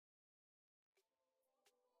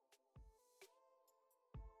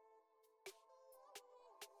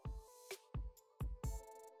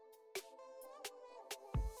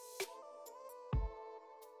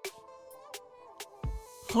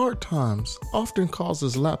Hard times often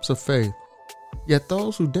causes lapse of faith, yet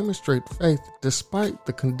those who demonstrate faith despite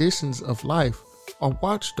the conditions of life are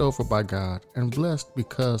watched over by God and blessed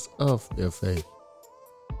because of their faith.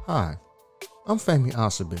 Hi, I'm Femi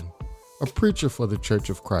Asabin, a preacher for the Church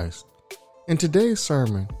of Christ. In today's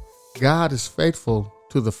sermon, God is faithful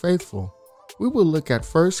to the faithful. We will look at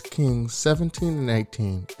 1 Kings 17 and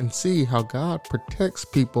 18 and see how God protects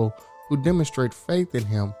people who demonstrate faith in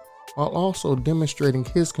Him while also demonstrating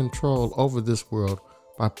His control over this world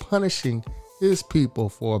by punishing His people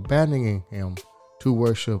for abandoning Him to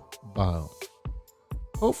worship Baal.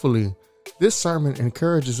 Hopefully, this sermon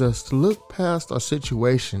encourages us to look past our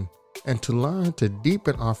situation and to learn to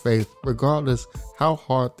deepen our faith regardless how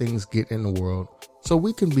hard things get in the world, so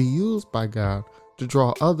we can be used by God to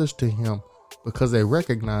draw others to Him because they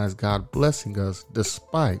recognize God blessing us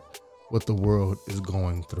despite what the world is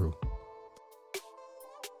going through.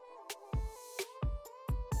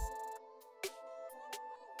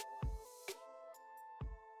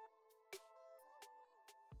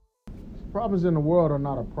 Problems in the world are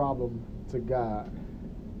not a problem to God.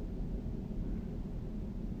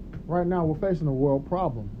 Right now we're facing a world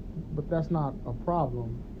problem, but that's not a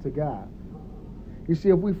problem to God. You see,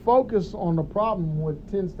 if we focus on the problem, what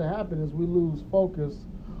tends to happen is we lose focus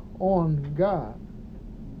on God.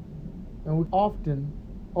 And we often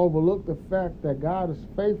overlook the fact that God is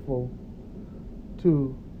faithful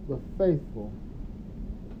to the faithful.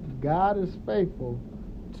 God is faithful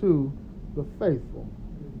to the faithful.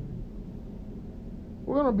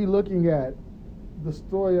 We're going to be looking at the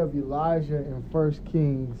story of Elijah in 1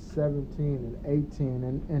 Kings 17 and 18.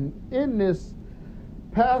 And in this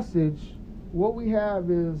passage, what we have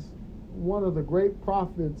is one of the great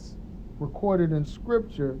prophets recorded in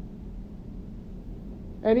Scripture.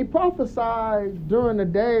 And he prophesied during the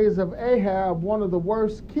days of Ahab, one of the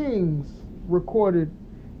worst kings recorded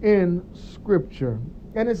in Scripture.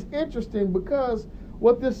 And it's interesting because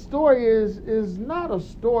what this story is not a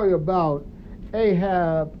story about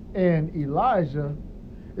Ahab and Elijah.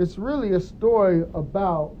 It's really a story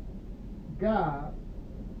about God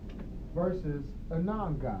versus a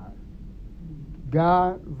non-God.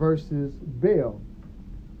 God versus Baal.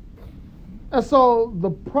 And so the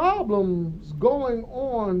problems going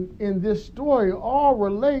on in this story all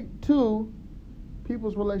relate to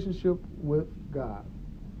people's relationship with God,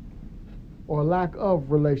 or lack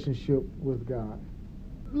of relationship with God.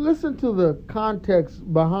 Listen to the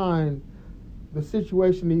context behind the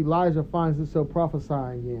situation Elijah finds himself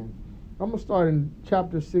prophesying in. I'm going to start in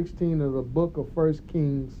chapter 16 of the book of 1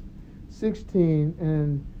 Kings 16,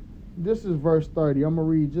 and this is verse 30. I'm going to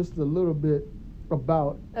read just a little bit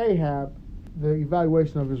about Ahab, the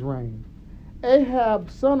evaluation of his reign. Ahab,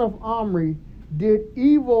 son of Omri, did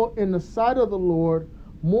evil in the sight of the Lord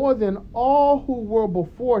more than all who were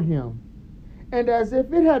before him. And as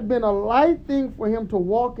if it had been a light thing for him to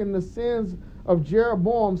walk in the sins of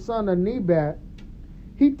Jeroboam, son of Nebat,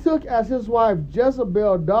 he took as his wife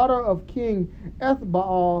Jezebel, daughter of King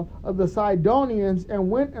Ethbaal of the Sidonians,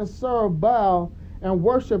 and went and served Baal and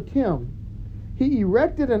worshipped him. He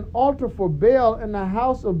erected an altar for Baal in the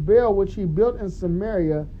house of Baal, which he built in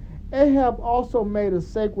Samaria. Ahab also made a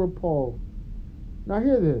sacred pole. Now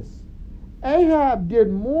hear this. Ahab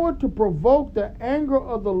did more to provoke the anger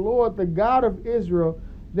of the Lord, the God of Israel,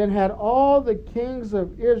 than had all the kings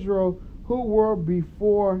of Israel who were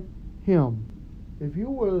before him. If you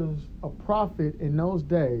was a prophet in those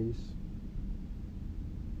days,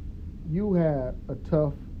 you had a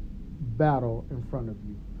tough battle in front of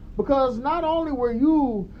you. Because not only were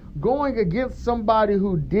you going against somebody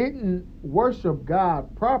who didn't worship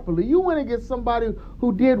God properly, you went against somebody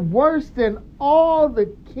who did worse than all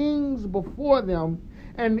the kings before them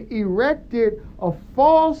and erected a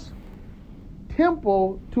false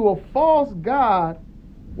temple to a false God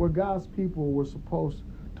where God's people were supposed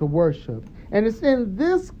to worship. And it's in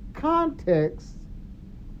this context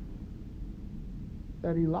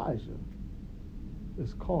that Elijah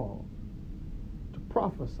is called to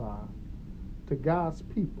prophesy to God's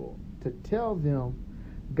people, to tell them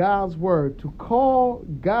God's word, to call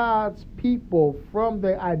God's people from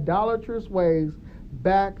their idolatrous ways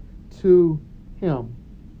back to Him.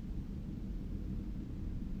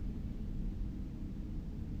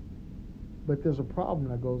 But there's a problem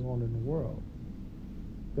that goes on in the world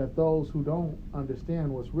that those who don't understand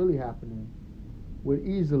what's really happening would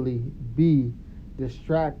easily be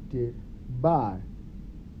distracted by.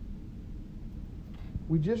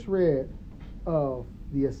 We just read of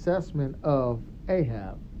the assessment of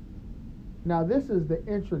Ahab. Now this is the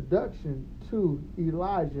introduction to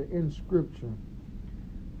Elijah in Scripture.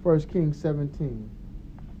 1 Kings 17.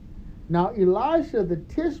 Now Elisha the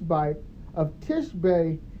Tishbite of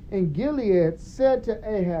Tishbe in Gilead said to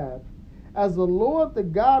Ahab, As the Lord the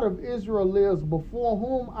God of Israel lives, before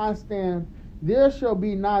whom I stand, there shall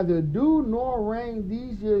be neither dew nor rain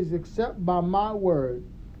these years except by my word.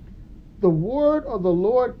 The word of the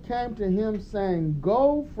Lord came to him, saying,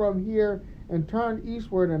 Go from here and turn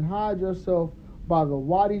eastward and hide yourself by the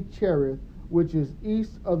Wadi Cherith, which is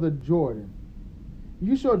east of the Jordan.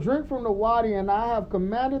 You shall drink from the Wadi, and I have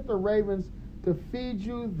commanded the ravens to feed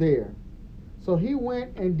you there. So he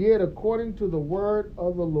went and did according to the word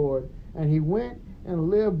of the Lord, and he went and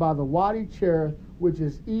lived by the Wadi Cherith, which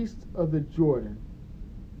is east of the Jordan.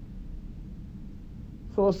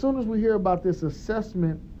 So as soon as we hear about this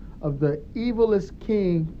assessment of the evilest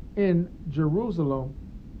king in Jerusalem,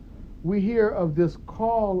 we hear of this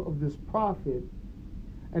call of this prophet,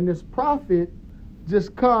 and this prophet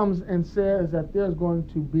just comes and says that there's going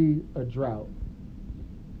to be a drought.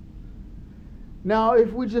 Now,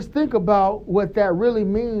 if we just think about what that really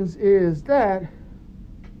means, is that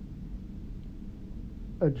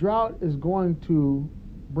a drought is going to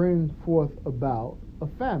bring forth about a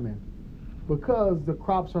famine because the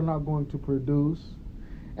crops are not going to produce.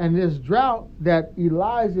 And this drought that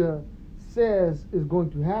Elijah says is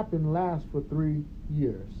going to happen lasts for 3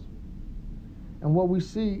 years. And what we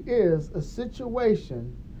see is a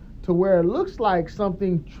situation to where it looks like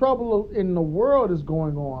something trouble in the world is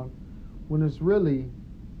going on, when it's really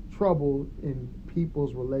trouble in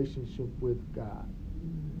people's relationship with God.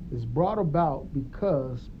 It's brought about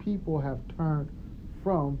because people have turned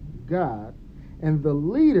from God, and the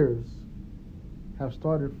leaders have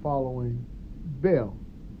started following Baal.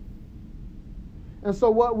 And so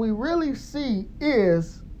what we really see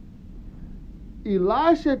is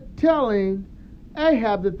Elisha telling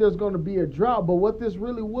Ahab that there's going to be a drought, but what this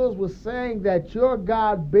really was saying that your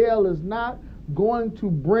God Baal is not going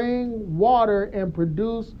to bring water and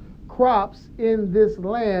produce crops in this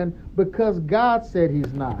land because God said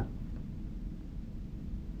he's not.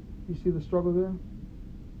 You see the struggle there?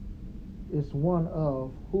 It's one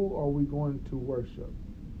of, who are we going to worship?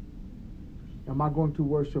 Am I going to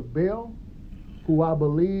worship Baal, who I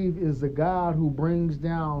believe is the God who brings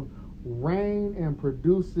down rain and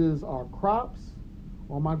produces our crops?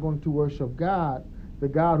 Or am I going to worship God, the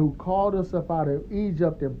God who called us up out of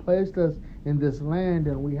Egypt and placed us in this land,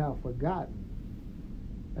 and we have forgotten?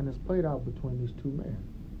 And it's played out between these two men,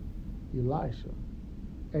 Elisha,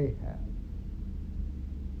 Ahab.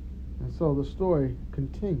 And so the story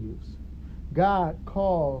continues. God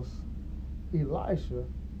calls Elisha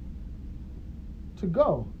to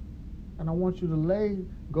go. And I want you to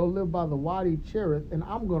go live by the Wadi Cherith, and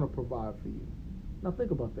I'm going to provide for you. Now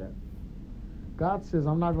think about that. God says,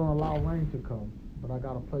 I'm not going to allow rain to come, but I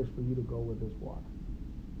got a place for you to go where there's water.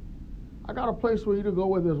 I got a place for you to go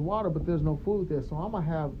where there's water, but there's no food there. So I'm going to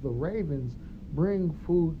have the ravens bring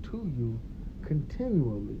food to you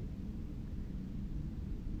continually.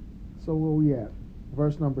 So where we at?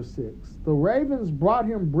 Verse number 6. The ravens brought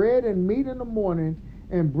him bread and meat in the morning,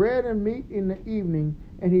 and bread and meat in the evening,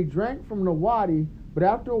 and he drank from the wadi. But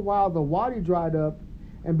after a while the wadi dried up,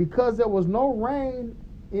 and because there was no rain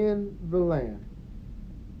in the land.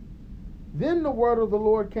 Then the word of the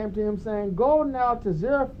Lord came to him, saying, Go now to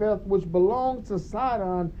Zarephath, which belongs to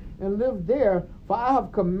Sidon, and live there, for I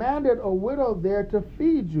have commanded a widow there to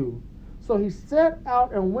feed you. So he set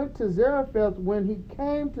out and went to Zarephath. When he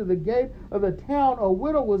came to the gate of the town, a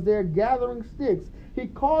widow was there gathering sticks. He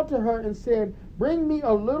called to her and said, Bring me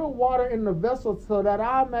a little water in the vessel so that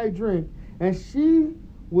I may drink. And she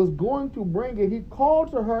was going to bring it. He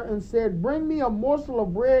called to her and said, Bring me a morsel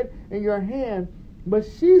of bread in your hand. But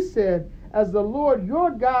she said, As the Lord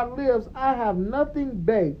your God lives, I have nothing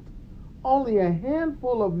baked, only a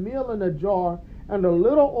handful of meal in a jar and a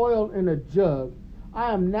little oil in a jug.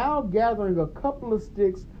 I am now gathering a couple of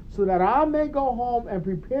sticks so that I may go home and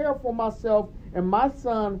prepare for myself and my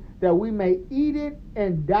son, that we may eat it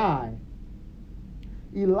and die.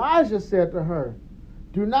 Elijah said to her,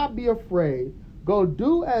 Do not be afraid. Go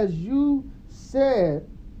do as you said,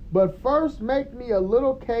 but first make me a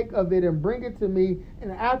little cake of it and bring it to me,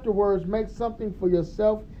 and afterwards make something for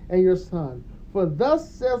yourself and your son. For thus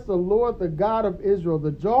says the Lord, the God of Israel,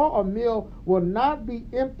 the jar of meal will not be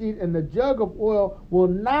emptied, and the jug of oil will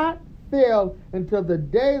not fail until the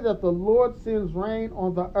day that the Lord sends rain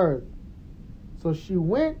on the earth. So she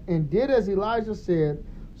went and did as Elijah said,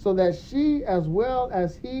 so that she as well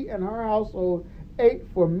as he and her household ate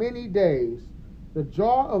for many days. The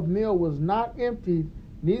jar of meal was not emptied,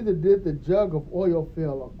 neither did the jug of oil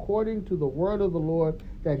fail, according to the word of the Lord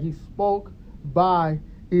that he spoke by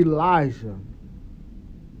Elijah.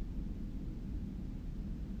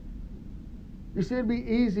 You see, it'd be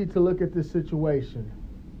easy to look at this situation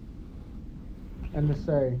and to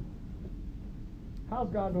say, how's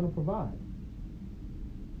God going to provide?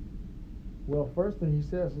 Well, first thing he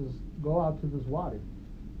says is, go out to this wadi.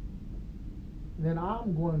 Then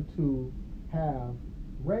I'm going to have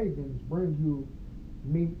ravens bring you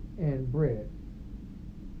meat and bread.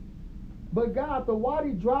 But God, the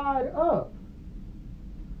wadi dried up.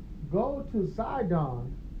 Go to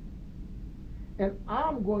Sidon, and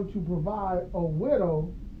I'm going to provide a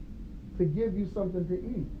widow to give you something to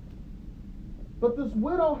eat. But this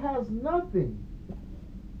widow has nothing.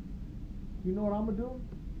 You know what I'm going to do?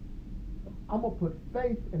 I'm going to put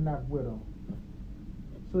faith in that widow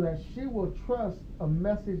so that she will trust a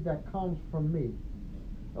message that comes from me.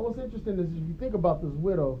 And what's interesting is, if you think about this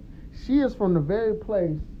widow, she is from the very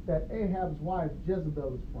place that Ahab's wife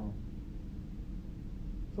Jezebel is from.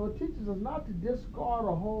 So it teaches us not to discard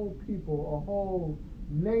a whole people, a whole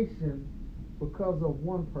nation, because of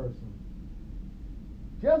one person.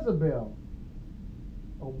 Jezebel,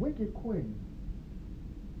 a wicked queen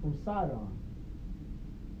from Sidon,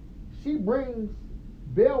 she brings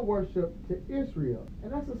Baal worship to Israel,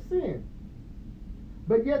 and that's a sin.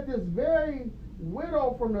 But yet this very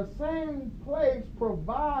widow from the same place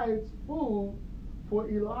provides food for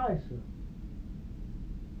Elisha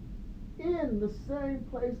in the same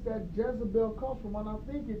place that Jezebel comes from. And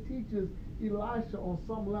I think it teaches Elisha on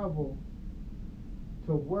some level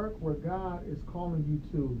to work where God is calling you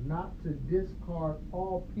to, not to discard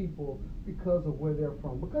all people because of where they're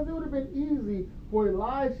from. Because it would have been easy for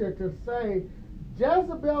Elisha to say,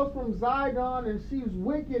 Jezebel's from Zidon and she's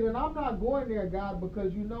wicked, and I'm not going there, God,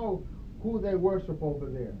 because you know who they worship over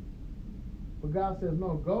there. But God says,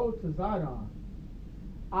 no, go to Zidon.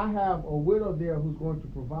 I have a widow there who's going to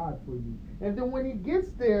provide for you. And then when he gets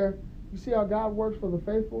there, you see how God works for the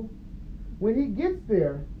faithful? When he gets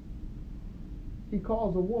there, he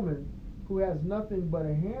calls a woman who has nothing but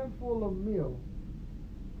a handful of meal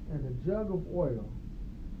and a jug of oil.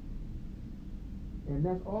 And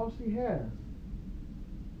that's all she has.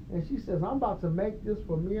 And she says, I'm about to make this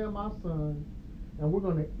for me and my son, and we're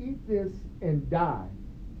going to eat this and die.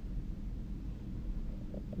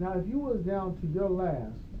 Now, if you was down to your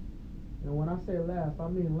last, and when I say last, I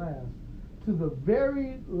mean last, to the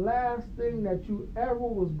very last thing that you ever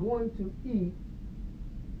was going to eat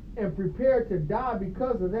and prepared to die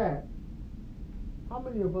because of that, how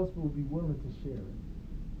many of us will be willing to share it?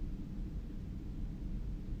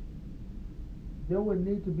 There would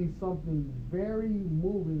need to be something very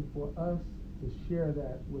moving for us to share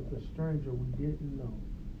that with a stranger we didn't know.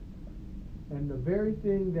 And the very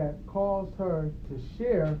thing that caused her to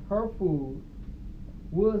share her food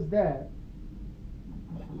was that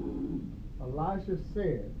Elisha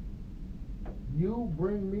said, you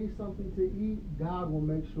bring me something to eat, God will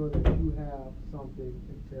make sure that you have something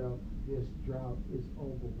until this drought is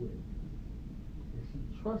over with. And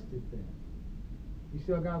she trusted that. You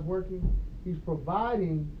see how God's working? He's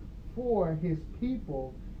providing for his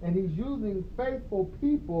people, and he's using faithful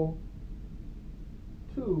people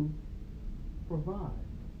to provide.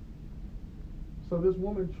 So this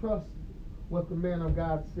woman trusts what the man of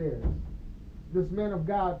God says. This man of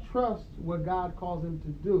God trusts what God calls him to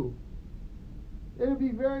do. It would be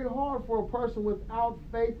very hard for a person without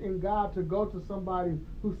faith in God to go to somebody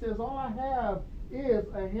who says, all I have is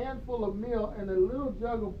a handful of meal and a little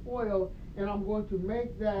jug of oil, and I'm going to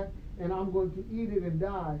make that and I'm going to eat it and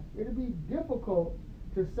die. It would be difficult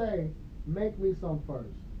to say, make me some first.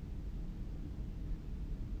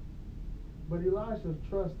 But Elisha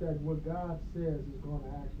trusts that what God says is going to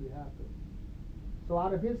actually happen. So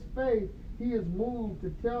out of his faith, he is moved to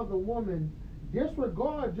tell the woman,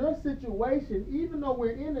 disregard your situation, even though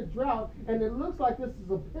we're in a drought and it looks like this is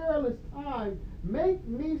a perilous time, make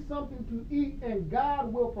me something to eat and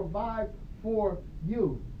God will provide for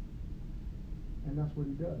you. And that's what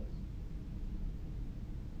he does.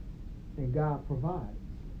 And God provides.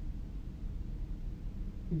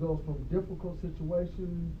 He goes from difficult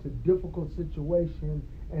situation to difficult situation,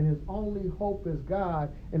 and his only hope is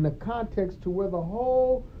God, in the context to where the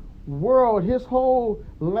whole world, his whole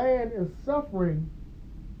land is suffering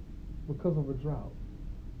because of a drought.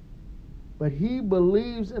 But he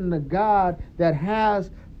believes in the God that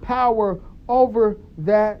has power over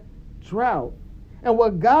that drought. And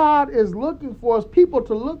what God is looking for is people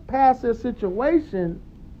to look past their situation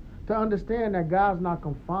to understand that God's not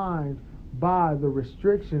confined by the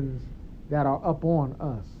restrictions that are up on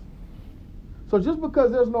us. So just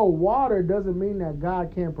because there's no water doesn't mean that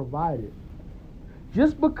God can't provide it.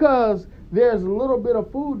 Just because there's a little bit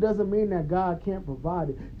of food doesn't mean that God can't provide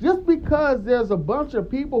it. Just because there's a bunch of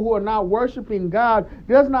people who are not worshiping God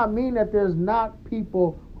does not mean that there's not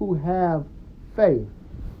people who have faith.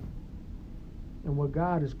 And what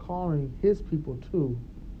God is calling his people to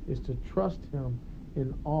is to trust him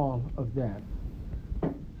in all of that.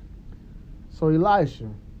 So Elisha,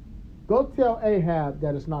 go tell Ahab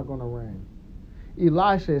that it's not going to rain.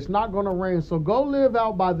 Elisha, it's not going to rain, so go live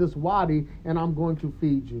out by this wadi and I'm going to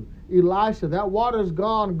feed you. Elisha, that water's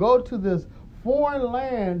gone. Go to this foreign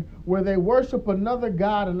land where they worship another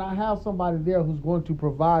God and I have somebody there who's going to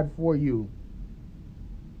provide for you.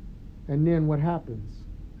 And then what happens?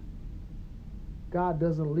 God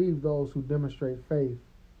doesn't leave those who demonstrate faith.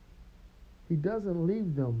 He doesn't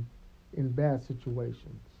leave them in bad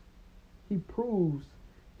situations. He proves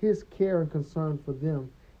his care and concern for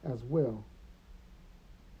them as well.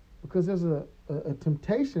 Because there's a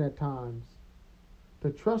temptation at times to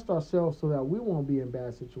trust ourselves so that we won't be in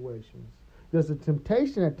bad situations. There's a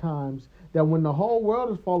temptation at times that when the whole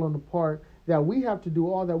world is falling apart, that we have to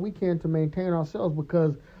do all that we can to maintain ourselves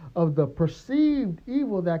because of the perceived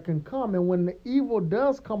evil that can come. And when the evil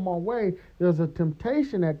does come our way, there's a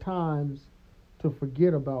temptation at times to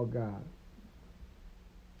forget about God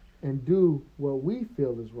and do what we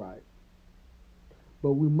feel is right.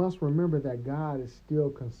 But we must remember that God is still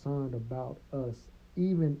concerned about us,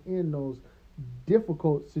 even in those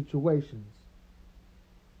difficult situations.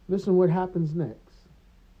 Listen what happens next.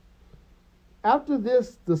 After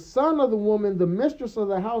this, the son of the woman, the mistress of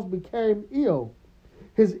the house, became ill.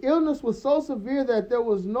 His illness was so severe that there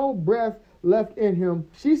was no breath left in him.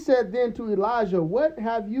 She said then to Elijah, "What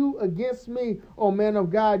have you against me, O man of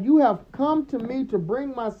God? You have come to me to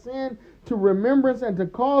bring my sin to remembrance and to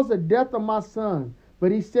cause the death of my son."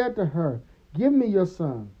 But he said to her, "Give me your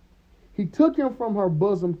son." He took him from her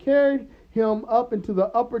bosom, carried him up into the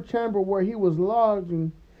upper chamber where he was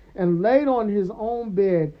lodging, and laid on his own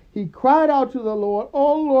bed. He cried out to the Lord,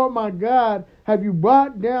 "O Lord my God, have you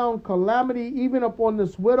brought down calamity even upon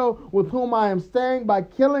this widow with whom I am staying by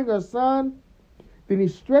killing her son?" Then he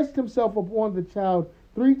stretched himself upon the child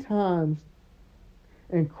 3 times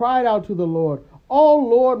and cried out to the Lord, "O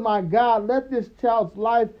Lord my God, let this child's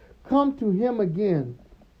life come to him again."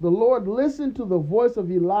 The Lord listened to the voice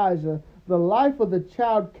of Elijah. The life of the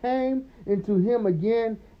child came into him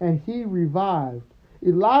again, and he revived.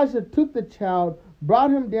 Elijah took the child, brought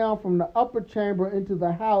him down from the upper chamber into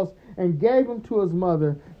the house, and gave him to his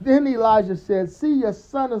mother. Then Elijah said, "See, your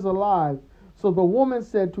son is alive." So the woman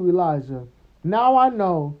said to Elijah, "Now I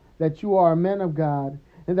know that you are a man of God,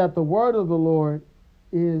 and that the word of the Lord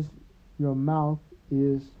is your mouth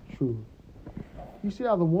is true." You see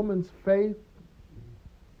how the woman's faith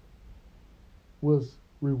was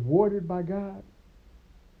rewarded by God?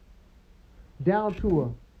 Down to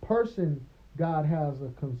a person, God has a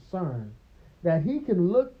concern that he can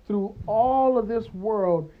look through all of this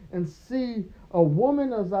world and see a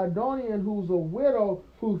woman, a Zidonian, who's a widow,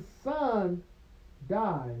 whose son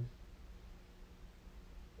dies,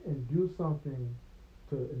 and do something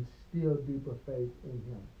to instill deeper faith in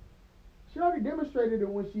him. She already demonstrated it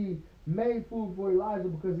when she made food for Elijah,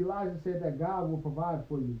 because Elijah said that God will provide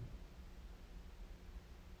for you.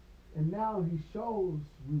 And now he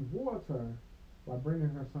rewards her by bringing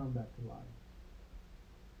her son back to life.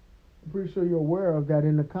 I'm pretty sure you're aware of that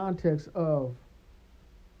in the context of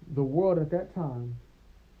the world at that time.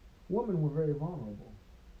 Women were very vulnerable.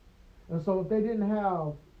 And so if they didn't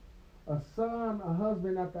have a son, a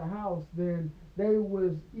husband at the house, then they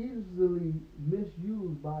was easily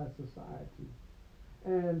misused by society.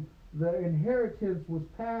 And the inheritance was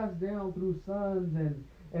passed down through sons,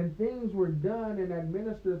 and things were done and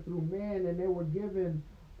administered through men, and they were given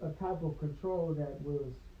a type of control that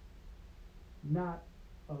was not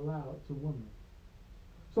allowed to women.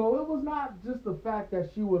 So it was not just the fact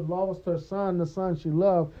that she would lost her son, the son she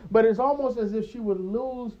loved, but it's almost as if she would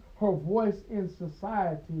lose her voice in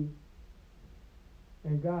society,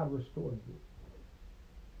 and God restores it.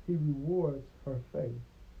 He rewards her faith.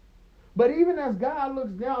 But even as God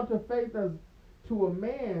looks down to faith as to a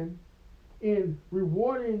man in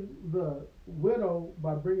rewarding the widow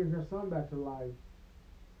by bringing her son back to life,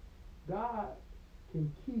 God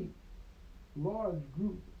can keep large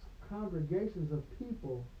groups, congregations of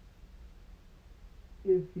people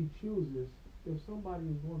if he chooses, if somebody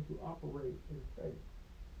is going to operate in faith.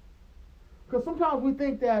 Because sometimes we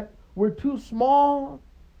think that we're too small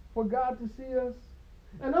for God to see us.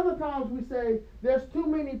 And other times we say there's too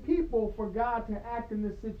many people for God to act in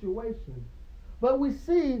this situation. But we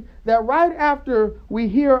see that right after we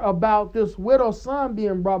hear about this widow's son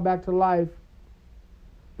being brought back to life,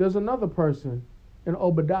 there's another person in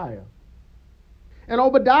Obadiah. And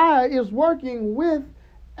Obadiah is working with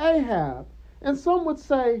Ahab. And some would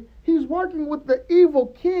say he's working with the evil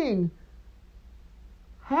king.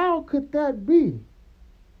 How could that be?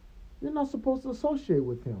 You're not supposed to associate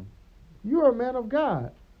with him. You're a man of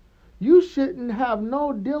God. You shouldn't have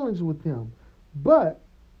no dealings with him. But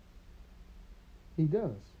he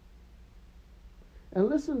does. And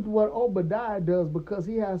listen to what Obadiah does because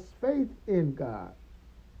he has faith in God.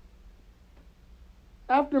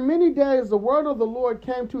 After many days, the word of the Lord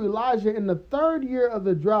came to Elijah in the 3rd year of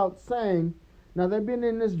the drought, saying, now they've been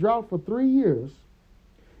in this drought for 3 years.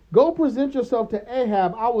 Go present yourself to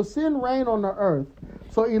Ahab. I will send rain on the earth.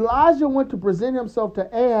 So Elijah went to present himself to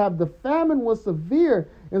Ahab. The famine was severe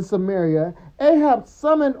in Samaria. Ahab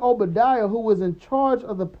summoned Obadiah, who was in charge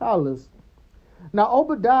of the palace. Now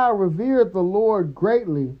Obadiah revered the Lord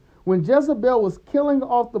greatly. When Jezebel was killing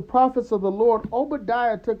off the prophets of the Lord,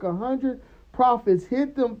 Obadiah took 100 prophets,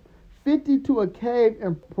 hid them 50 to a cave,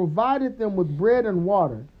 and provided them with bread and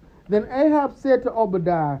water. Then Ahab said to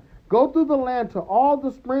Obadiah, go through the land to all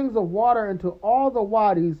the springs of water and to all the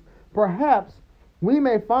wadis. Perhaps we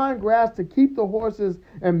may find grass to keep the horses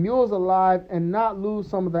and mules alive and not lose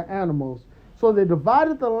some of the animals. So they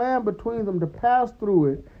divided the land between them to pass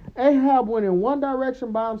through it. Ahab went in one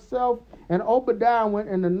direction by himself, and Obadiah went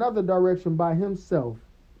in another direction by himself.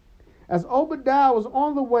 As Obadiah was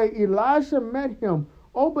on the way, Elisha met him.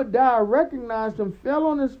 Obadiah recognized him, fell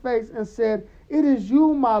on his face, and said, it is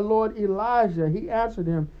you, my lord Elijah. He answered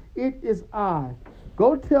him, it is I.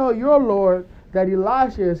 Go tell your Lord that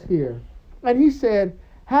Elisha is here. And he said,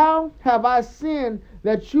 how have I sinned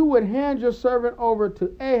that you would hand your servant over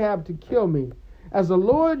to Ahab to kill me? As the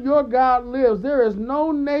Lord your God lives, there is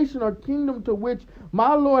no nation or kingdom to which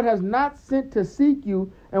my Lord has not sent to seek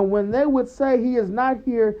you. And when they would say he is not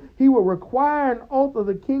here, he will require an oath of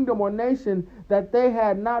the kingdom or nation that they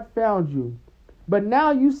had not found you. But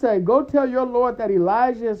now you say, go tell your Lord that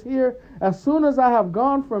Elijah is here. As soon as I have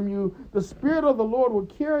gone from you, the Spirit of the Lord will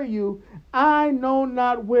carry you, I know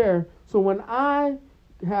not where. So when I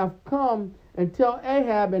have come and tell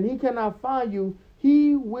Ahab and he cannot find you,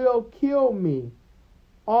 he will kill me.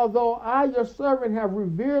 Although I, your servant, have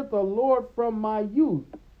revered the Lord from my youth.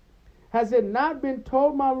 Has it not been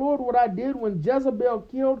told, my Lord, what I did when Jezebel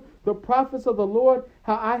killed the prophets of the Lord,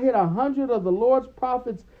 how I hid 100 of the Lord's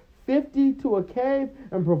prophets, 50 to a cave,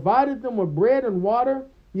 and provided them with bread and water?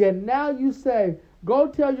 Yet now you say, go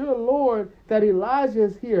tell your Lord that Elijah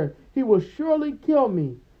is here. He will surely kill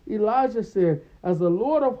me. Elijah said, as the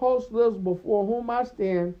Lord of hosts lives before whom I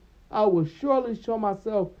stand, I will surely show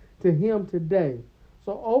myself to him today.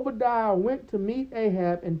 So Obadiah went to meet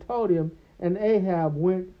Ahab and told him, and Ahab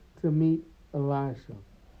went to meet Elisha.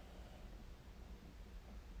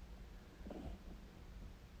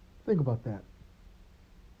 Think about that.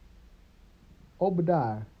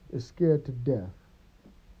 Obadiah is scared to death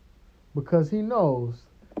because he knows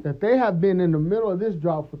that they have been in the middle of this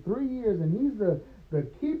drought for 3 years, and he's the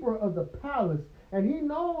keeper of the palace, and he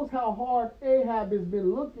knows how hard Ahab has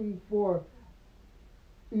been looking for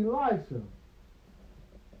Elisha.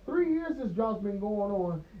 3 years this drought's been going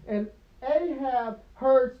on, and Ahab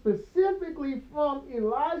heard specifically from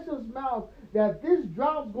Elisha's mouth that this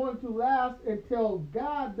drought's going to last until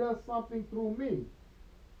God does something through me.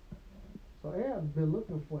 So Ahab's been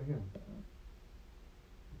looking for him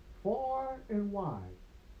far and wide.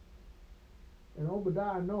 And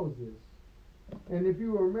Obadiah knows this. And if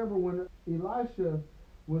you remember when Elisha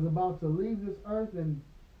was about to leave this earth and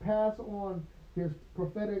pass on his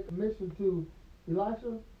prophetic mission to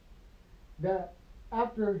Elisha, that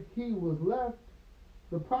after he was left,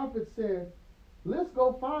 the prophet said, let's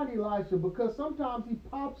go find Elisha because sometimes he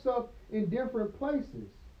pops up in different places.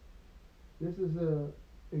 This is an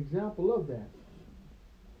example of that.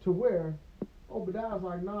 To where Obadiah's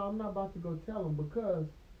like, no, I'm not about to go tell him because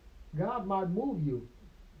God might move you.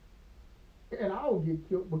 And I will get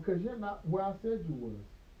killed because you're not where I said you was.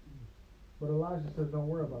 But Elijah says, don't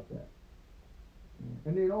worry about that.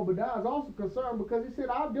 And then Obadiah is also concerned because he said,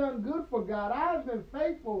 I've done good for God. I have been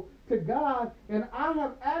faithful to God, and I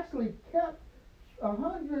have actually kept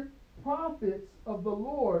 100 prophets of the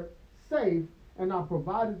Lord safe, and I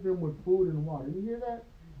provided them with food and water. You hear that?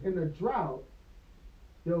 In the drought,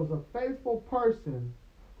 there was a faithful person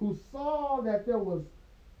who saw that there was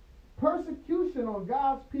persecution on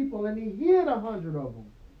God's people, and he hid 100 of them,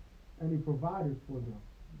 and he provided for them.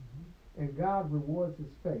 And God rewards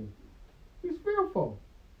his faith. He's fearful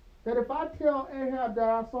that if I tell Ahab that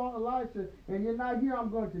I saw Elisha and you're not here, I'm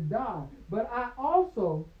going to die. But I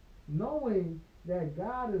also, knowing that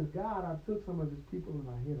God is God, I took some of his people and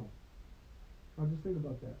I hid them. Now just think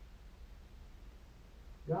about that.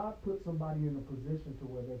 God put somebody in a position to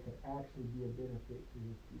where they could actually be a benefit to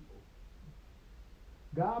his people.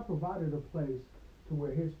 God provided a place to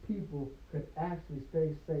where his people could actually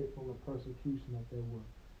stay safe from the persecution that they were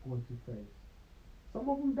going to face. Some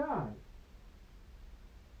of them died,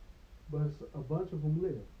 but a bunch of them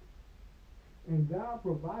lived. And God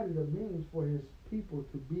provided a means for his people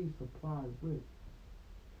to be supplied with.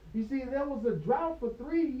 You see, there was a drought for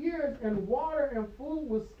 3 years, and water and food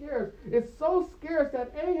was scarce. It's so scarce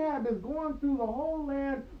that Ahab is going through the whole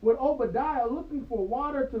land with Obadiah looking for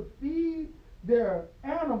water to feed their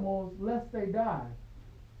animals lest they die.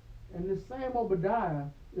 And this same Obadiah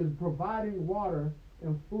is providing water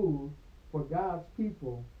and food for God's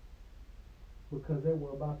people because they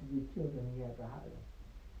were about to be killed and he had to hide them.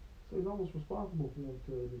 So he's almost responsible for them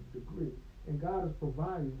to a degree. And God is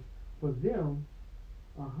providing for them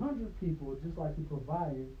 100 people just like he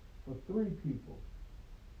provided for 3 people.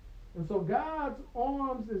 And so God's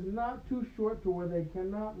arms is not too short to where they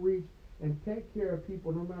cannot reach and take care of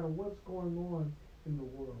people no matter what's going on in the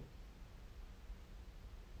world.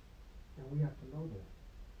 And we have to know that.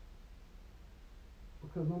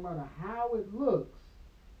 Because no matter how it looks,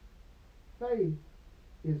 faith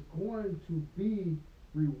is going to be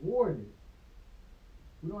rewarded.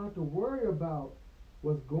 We don't have to worry about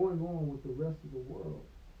what's going on with the rest of the world.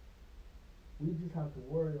 We just have to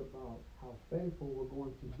worry about how faithful we're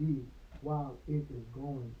going to be while it is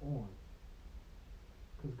going on.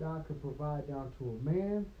 Because God can provide down to a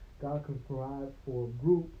man, God can provide for a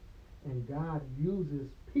group, and God uses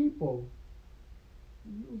people.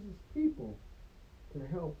 He uses people to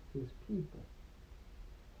help his people.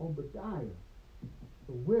 Obadiah,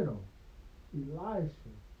 the widow, Elisha,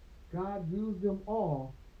 God used them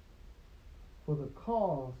all for the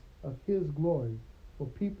cause of his glory, for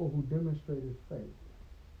people who demonstrated faith.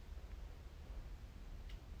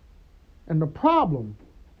 And the problem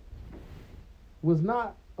was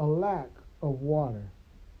not a lack of water.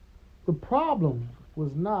 The problem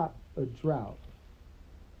was not a drought.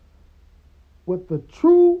 What the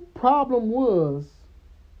true problem was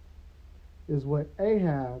is what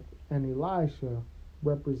Ahab and Elisha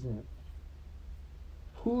represent.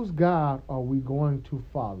 Whose God are we going to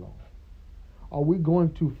follow? Are we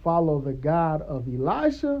going to follow the God of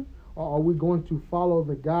Elisha, or are we going to follow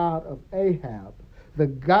the God of Ahab? The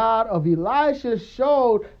God of Elisha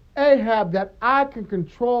showed Ahab that I can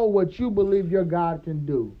control what you believe your God can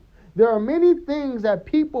do. There are many things that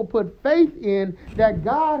people put faith in that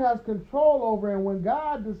God has control over, and when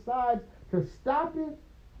God decides to stop it,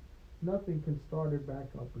 nothing can start it back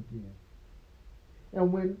up again.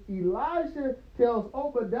 And when Elisha tells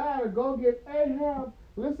Obadiah to go get Ahab,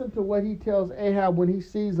 listen to what he tells Ahab when he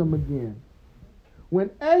sees him again. When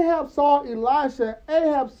Ahab saw Elisha,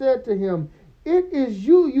 Ahab said to him, "It is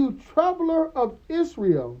you, you troubler of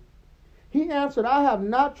Israel." He answered, "I have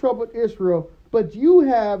not troubled Israel, but you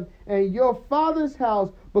have, and your father's house,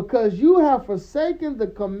 because you have forsaken the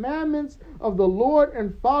commandments of the Lord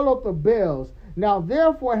and followed the Baals. Now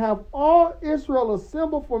therefore have all Israel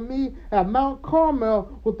assembled for me at Mount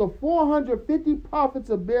Carmel with the 450 prophets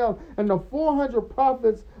of Baal and the 400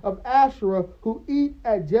 prophets of Asherah who eat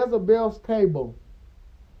at Jezebel's table."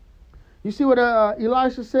 You see what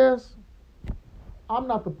Elisha says? I'm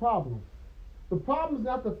not the problem. The problem is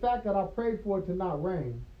not the fact that I prayed for it to not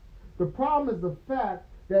rain. The problem is the fact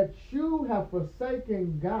that you have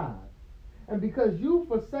forsaken God. And because you've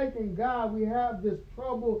forsaken God, we have this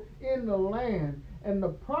trouble in the land. And the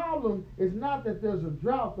problem is not that there's a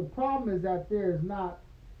drought. The problem is that there is not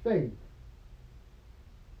faith.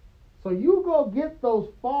 So you go get those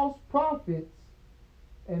false prophets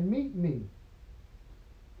and meet me.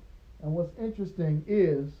 And what's interesting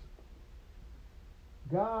is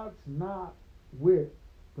God's not with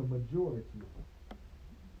the majority.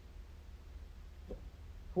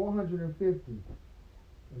 450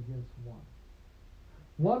 against 1.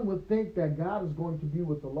 One would think that God is going to be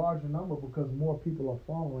with a larger number because more people are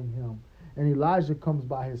following him. And Elijah comes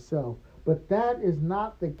by himself. But that is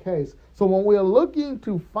not the case. So when we're looking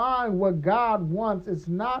to find what God wants, it's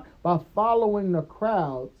not by following the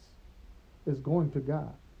crowds. It's going to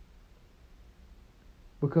God.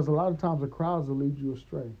 Because a lot of times the crowds will lead you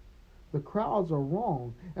astray. The crowds are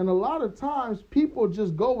wrong. And a lot of times people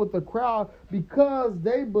just go with the crowd because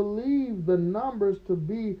they believe the numbers to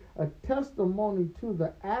be a testimony to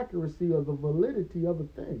the accuracy or the validity of a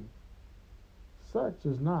thing. Such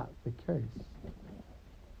is not the case.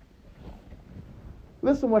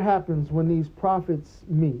 Listen what happens when these prophets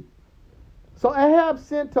meet. So Ahab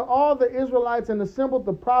sent to all the Israelites and assembled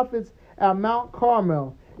the prophets at Mount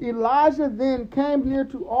Carmel. Elijah then came near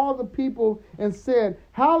to all the people and said,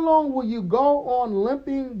 "How long will you go on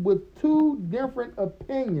limping with two different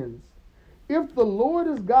opinions? If the Lord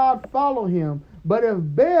is God, follow him, but if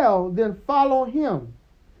Baal, then follow him."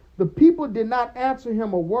 The people did not answer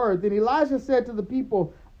him a word. Then Elijah said to the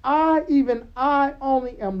people, even I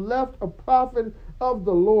only am left a prophet of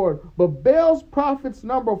the Lord, but Baal's prophets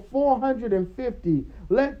number 450.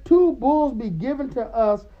 Let 2 bulls be given to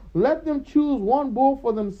us. Let them choose 1 bull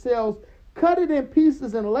for themselves, cut it in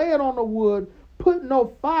pieces and lay it on the wood, put no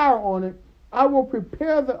fire on it. I will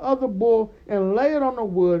prepare the other bull and lay it on the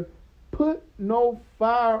wood, put no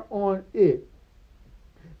fire on it.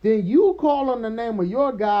 Then you call on the name of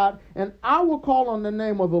your God, and I will call on the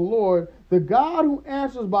name of the Lord. The God who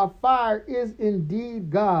answers by fire is indeed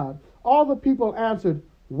God. All the people answered,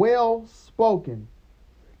 "Well spoken."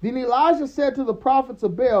 Then Elijah said to the prophets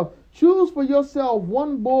of Baal, "Choose for yourself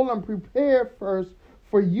 1 bull and prepare first,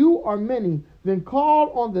 for you are many. Then call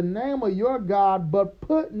on the name of your God, but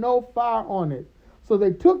put no fire on it." So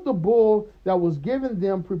they took the bull that was given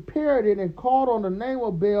them, prepared it, and called on the name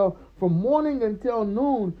of Baal from morning until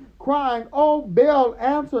noon, crying, "Oh, Baal,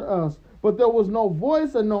 answer us." But there was no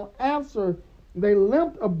voice and no answer. They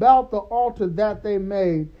limped about the altar that they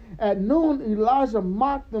made. At noon, Elijah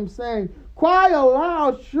mocked them, saying, "Cry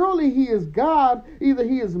aloud, surely he is God. Either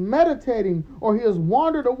he is meditating, or he has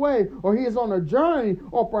wandered away, or he is on a journey,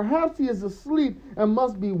 or perhaps he is asleep and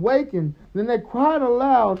must be wakened." Then they cried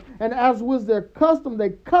aloud, and as was their custom,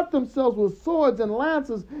 they cut themselves with swords and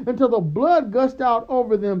lances until the blood gushed out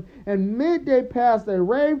over them. And midday passed, they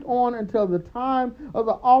raved on until the time of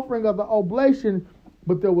the offering of the oblation,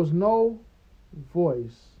 but there was no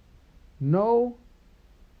voice, no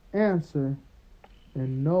answer,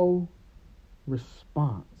 and no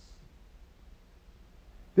response.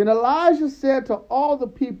 Then Elijah said to all the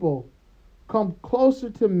people, "Come closer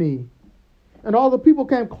to me." And all the people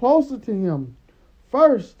came closer to him.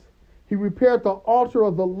 First, he repaired the altar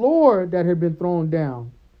of the Lord that had been thrown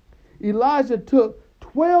down. Elijah took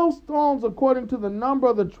 12 stones according to the number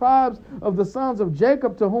of the tribes of the sons of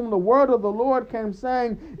Jacob, to whom the word of the Lord came,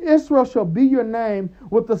 saying, "Israel shall be your name."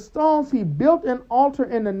 With the stones he built an altar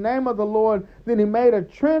in the name of the Lord. Then he made a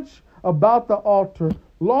trench about the altar,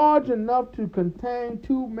 large enough to contain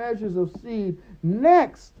 2 measures of seed.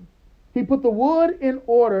 Next, he put the wood in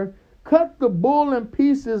order, cut the bull in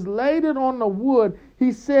pieces, laid it on the wood.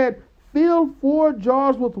 He said, "Fill 4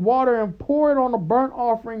 jars with water and pour it on the burnt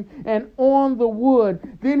offering and on the wood."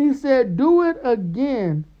 Then he said, "Do it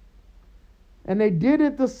again." And they did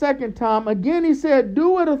it the second time. Again he said,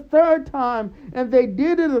 "Do it a third time." And they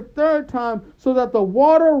did it a third time, so that the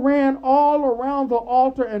water ran all around the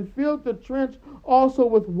altar and filled the trench also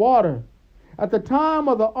with water. At the time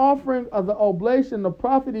of the offering of the oblation, the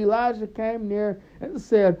prophet Elijah came near and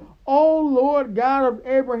said, "O Lord God of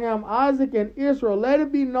Abraham, Isaac, and Israel, let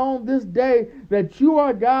it be known this day that you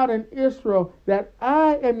are God in Israel, that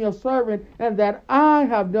I am your servant, and that I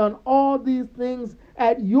have done all these things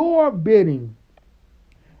at your bidding.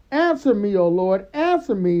 Answer me, O Lord,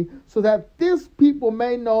 answer me, so that this people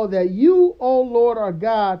may know that you, O Lord, are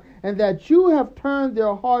God, and that you have turned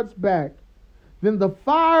their hearts back." Then the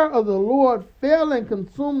fire of the Lord fell and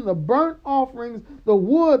consumed the burnt offerings, the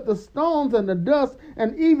wood, the stones, and the dust,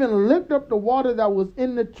 and even licked up the water that was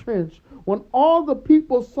in the trench. When all the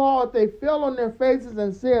people saw it, they fell on their faces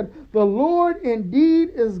and said, "The Lord indeed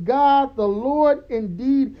is God, the Lord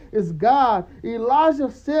indeed is God." Elijah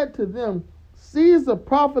said to them, "Seize the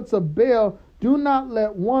prophets of Baal, do not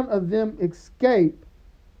let one of them escape."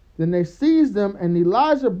 Then they seized them, and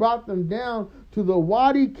Elijah brought them down to the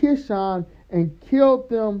Wadi Kishon and killed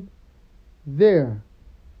them there.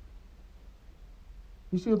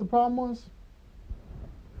 You see what the problem was?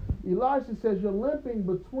 Elijah says you're limping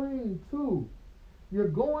between 2. You're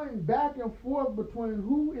going back and forth between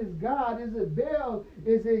who is God. Is it Baal?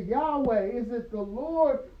 Is it Yahweh? Is it the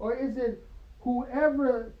Lord? Or is it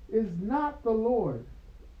whoever is not the Lord?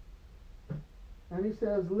 And he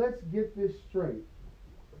says, let's get this straight.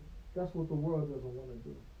 That's what the world doesn't want to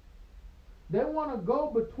do. They want to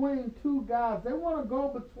go between 2 gods. They want to go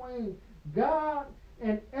between God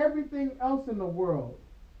and everything else in the world.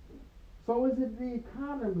 So is it the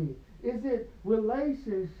economy? Is it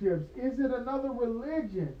relationships? Is it another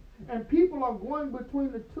religion? And people are going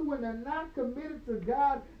between the 2, and they're not committed to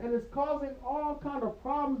God, and it's causing all kind of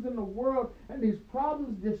problems in the world, and these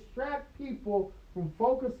problems distract people from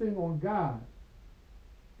focusing on God.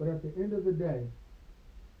 But at the end of the day,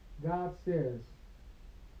 God says,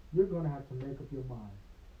 you're going to have to make up your mind.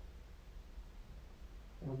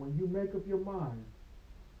 And when you make up your mind,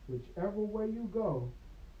 whichever way you go,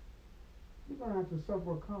 You're going to have to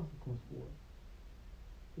suffer a consequence for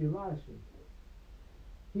it. Elisha,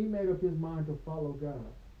 he made up his mind to follow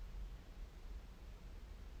God.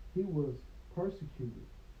 He was persecuted.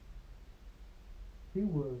 He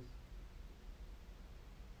was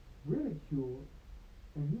ridiculed,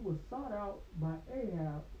 and he was sought out by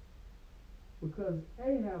Ahab because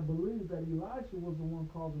Ahab believed that Elisha was the one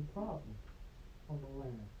causing problems on the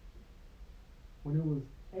land. When it was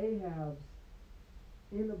Ahab's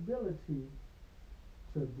inability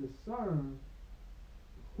to discern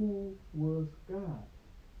who was God.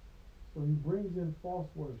 So he brings in false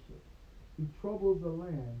worship. He troubles the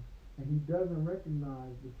land, and he doesn't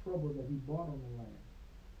recognize the trouble that he brought on the land.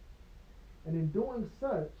 And in doing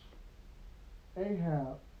such,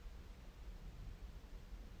 Ahab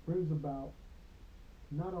brings about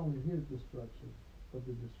not only his destruction, but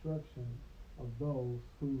the destruction of those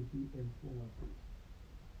who he influences.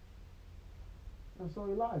 And so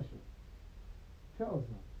Elisha tells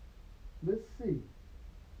them, let's see.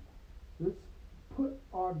 Let's put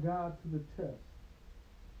our God to the test.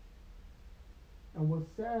 And what's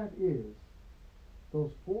sad is,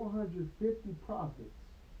 those 450 prophets,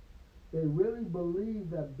 they really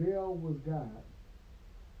believed that Baal was God.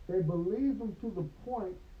 They believed him to the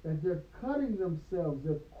point that they're cutting themselves,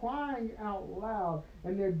 they're crying out loud,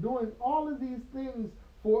 and they're doing all of these things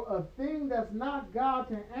for a thing that's not God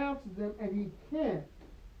to answer them, and he can't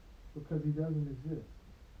because he doesn't exist.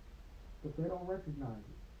 But they don't recognize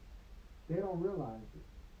it. They don't realize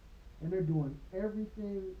it. And they're doing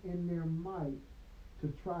everything in their might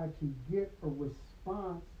to try to get a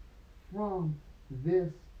response from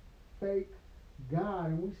this fake God.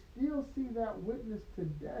 And we still see that witness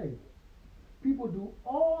today. People do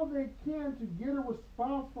all they can to get a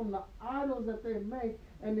response from the idols that they make,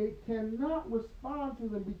 and they cannot respond to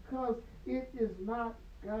them because it is not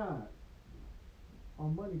God. Our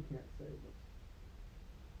money can't save us.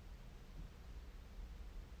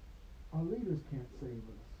 Our leaders can't save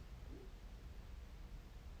us.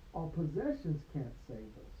 Our possessions can't save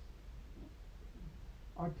us.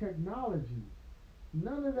 Our technology,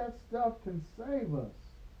 none of that stuff can save us.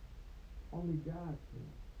 Only God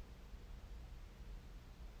can.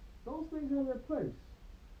 Those things have their place,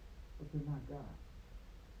 but they're not God.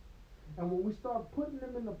 And when we start putting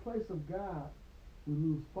them in the place of God, we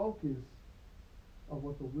lose focus of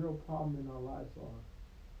what the real problem in our lives are.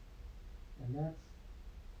 And that's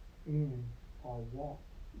in our walk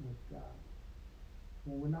with God.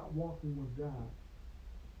 When we're not walking with God,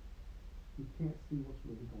 we can't see what's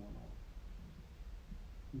really going on.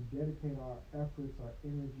 We dedicate our efforts, our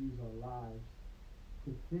energies, our lives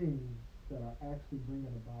to things that are actually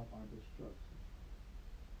bringing about our destruction.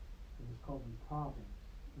 It is causing problems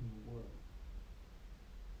in the world.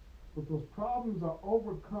 But those problems are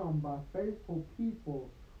overcome by faithful people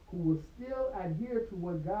who will still adhere to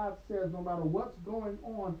what God says no matter what's going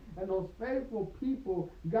on. And those faithful people,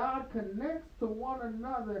 God connects to one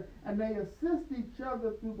another and they assist each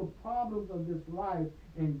other through the problems of this life.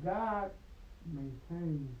 And God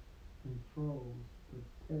maintains, controls,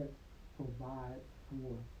 protects, provides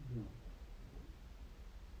for them.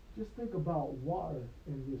 Just think about water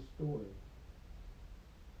in this story.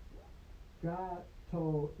 God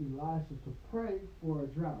told Elisha to pray for a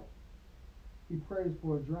drought. He prays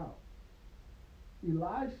for a drought.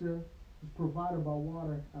 Elisha is provided by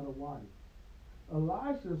water at a wadi.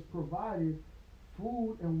 Elisha is provided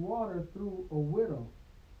food and water through a widow.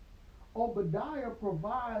 Obadiah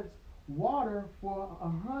provides water for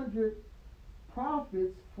 100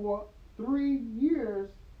 prophets for 3 years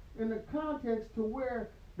in the context to where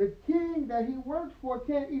the king that he works for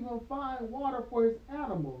can't even find water for his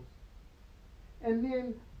animals. And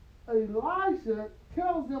then Elisha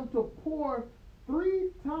tells them to pour 3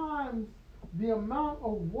 times the amount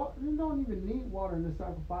of water. You don't even need water in the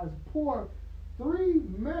sacrifice. Pour 3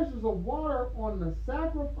 measures of water on the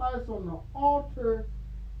sacrifice on the altar.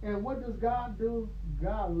 And what does God do?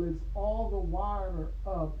 God lifts all the water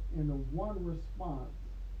up in a one response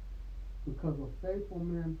because a faithful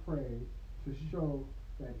man prayed to show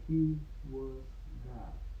that he was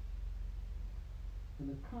God. In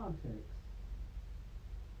the context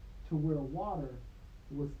to where water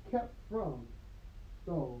was kept from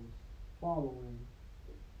those following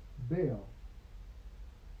Baal,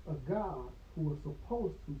 a God who was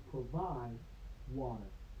supposed to provide water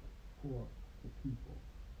for the people.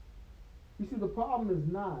 You see, the problem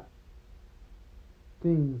is not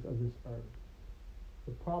things of this earth.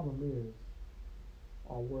 The problem is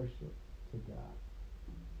our worship to God.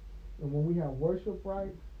 And when we have worship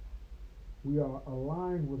right, we are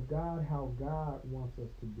aligned with God how God wants us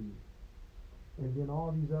to be. And then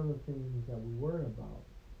all these other things that we worry about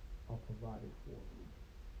are provided for.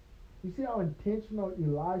 You see how intentional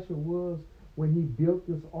Elisha was when he built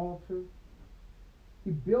this altar?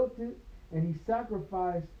 He built it and he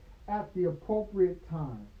sacrificed at the appropriate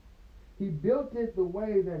time. He built it the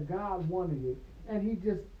way that God wanted it. And he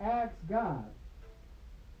just asked God,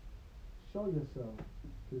 show yourself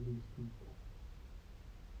to these people.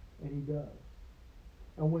 And he does.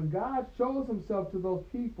 And when God shows himself to those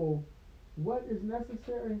people, what is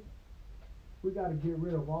necessary? We got to get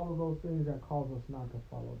rid of all of those things that cause us not to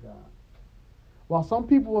follow God. While some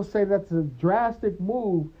people will say that's a drastic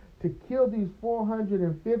move to kill these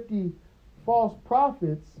 450 false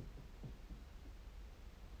prophets,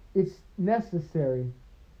 it's necessary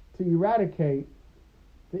to eradicate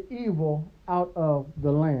the evil out of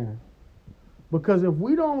the land. Because if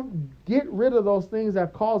we don't get rid of those things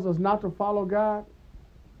that cause us not to follow God,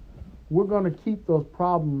 we're going to keep those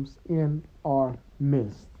problems in our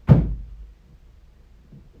midst.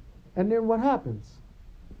 And then what happens?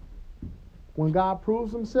 When God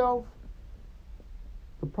proves himself,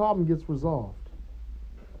 the problem gets resolved.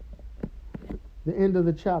 The end of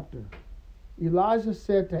the chapter. Elijah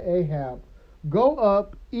said to Ahab, "Go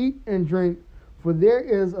up, eat and drink, for there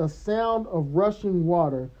is a sound of rushing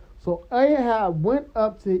water." So Ahab went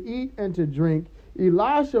up to eat and to drink.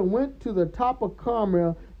 Elisha went to the top of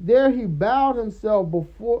Carmel. There he bowed himself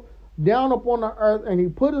down upon the earth, and he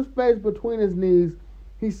put his face between his knees.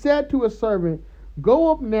 He said to his servant,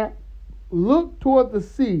 "Go up now, look toward the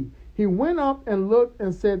sea." He went up and looked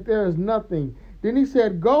and said, "There is nothing." Then he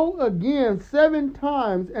said, "Go again 7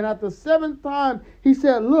 times. And at the 7th time, he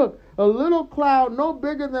said, "Look, a little cloud no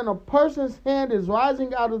bigger than a person's hand is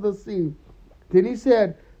rising out of the sea." Then he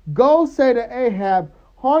said, "Go say to Ahab,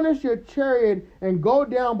 harness your chariot and go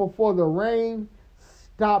down before the rain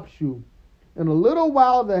stops you." In a little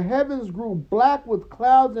while, the heavens grew black with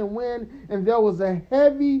clouds and wind, and there was a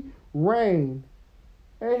heavy rain.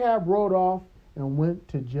 Ahab rode off and went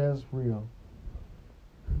to Jezreel.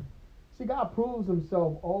 See, God proves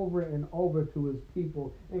himself over and over to his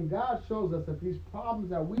people. And God shows us that these problems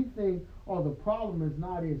that we think are the problem is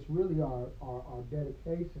not it. It's really our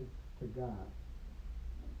dedication to God.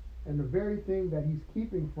 And the very thing that he's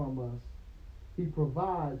keeping from us, he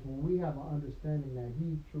provides when we have an understanding that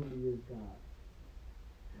he truly is God.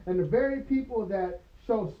 And the very people that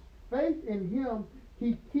show faith in him,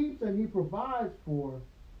 he keeps and he provides for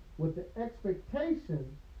with the expectation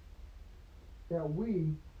that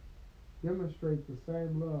we demonstrate the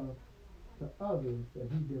same love to others that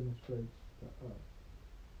he demonstrates to us.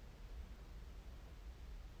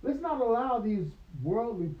 Let's not allow these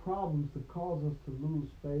worldly problems to cause us to lose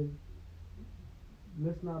faith.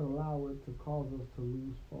 Let's not allow it to cause us to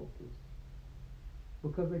lose focus.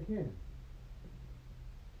 Because they can.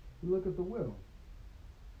 You look at the widow.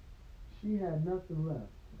 She had nothing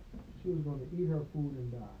left. She was going to eat her food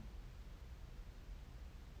and die.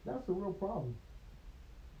 That's a real problem.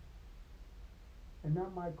 And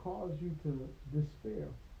that might cause you to despair.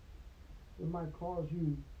 It might cause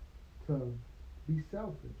you to be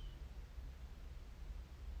selfish.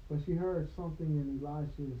 But she heard something in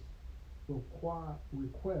Elisha's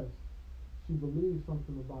request. She believed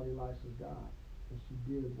something about Elisha's God. And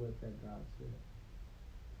she did what that God said.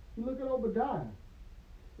 You look at Obadiah.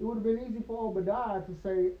 It would have been easy for Obadiah to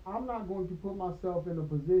say, "I'm not going to put myself in a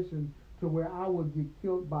position to where I would get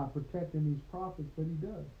killed by protecting these prophets," but he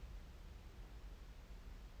does.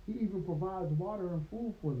 He even provides water and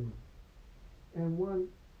food for them. And one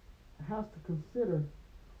has to consider,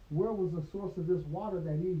 where was the source of this water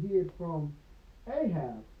that he hid from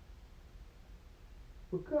Ahab?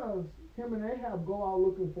 Because him and Ahab go out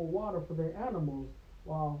looking for water for their animals,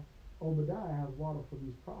 while Obadiah has water for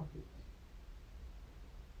these prophets.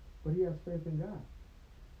 But he has faith in God.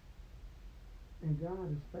 And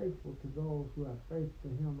God is faithful to those who have faith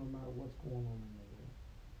in him no matter what's going on in the world.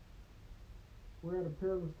 We're at a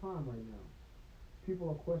perilous time right now. People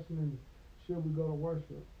are questioning, should we go to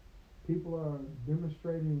worship? People are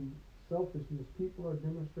demonstrating selfishness. People are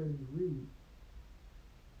demonstrating greed.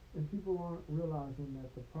 And people aren't realizing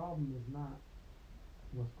that the problem is not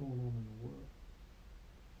what's going on in the world.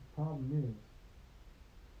 The problem is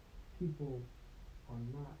people are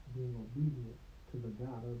not being obedient to the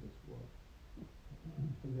God of this world.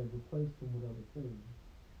 And they've replaced him with other things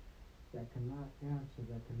that cannot answer,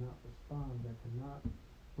 that cannot respond, that cannot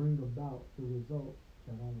bring about the result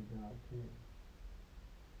that only God can.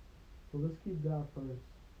 So let's keep God first.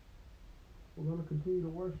 We're going to continue to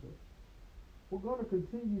worship. We're going to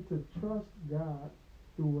continue to trust God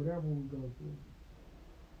through whatever we go through.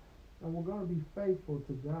 And we're going to be faithful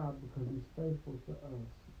to God because he's faithful to us.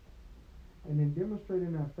 And in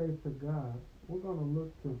demonstrating our faith to God, we're going to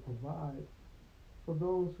look to provide for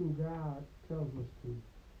those who God tells us to,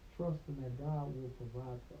 trusting that God will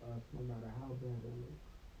provide for us no matter how bad it looks.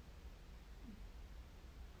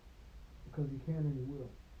 Because He can and He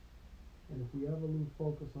will. And if we ever lose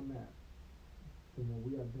focus on that, then what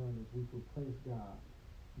we have done is we've replaced God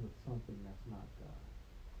with something that's not God.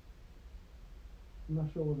 I'm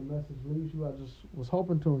not sure where the message leaves you. I just was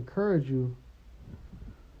hoping to encourage you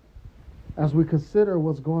as we consider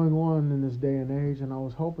what's going on in this day and age, and I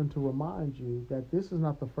was hoping to remind you that this is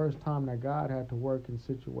not the first time that God had to work in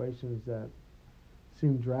situations that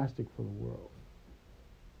seem drastic for the world.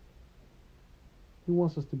 He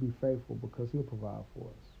wants us to be faithful because He'll provide for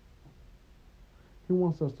us. He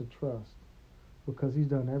wants us to trust because He's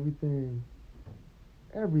done everything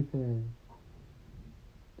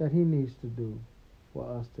that He needs to do for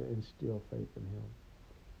us to instill faith in Him.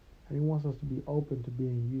 And He wants us to be open to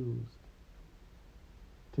being used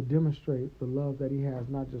to demonstrate the love that He has,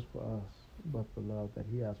 not just for us, but the love that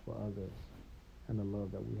He has for others and the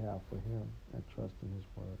love that we have for Him and trust in His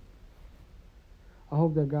word. I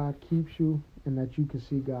hope that God keeps you and that you can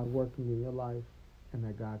see God working in your life and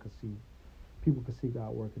that people can see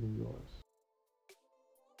God working in yours.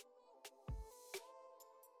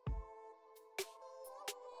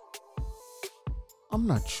 I'm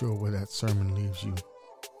not sure where that sermon leaves you.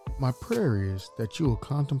 My prayer is that you will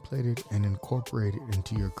contemplate it and incorporate it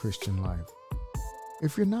into your Christian life.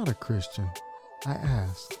 If you're not a Christian, I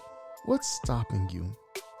ask, what's stopping you?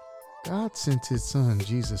 God sent His Son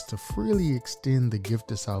Jesus to freely extend the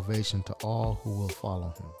gift of salvation to all who will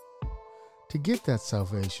follow Him. To get that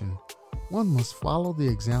salvation, one must follow the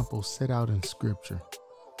examples set out in Scripture.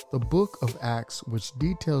 The book of Acts, which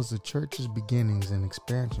details the church's beginnings and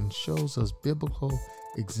expansion, shows us biblical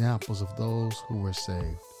examples of those who were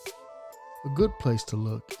saved. A good place to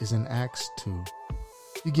look is in Acts 2.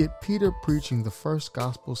 You get Peter preaching the first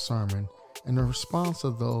gospel sermon and the response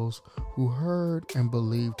of those who heard and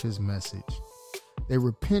believed his message. They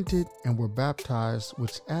repented and were baptized,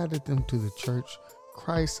 which added them to the church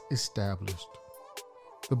Christ established.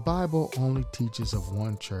 The Bible only teaches of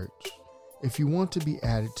one church. If you want to be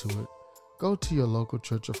added to it, go to your local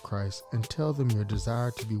Church of Christ and tell them your desire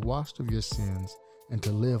to be washed of your sins and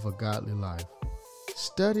to live a godly life.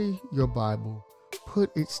 Study your Bible, put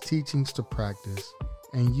its teachings to practice,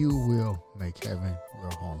 and you will make heaven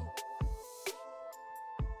your home.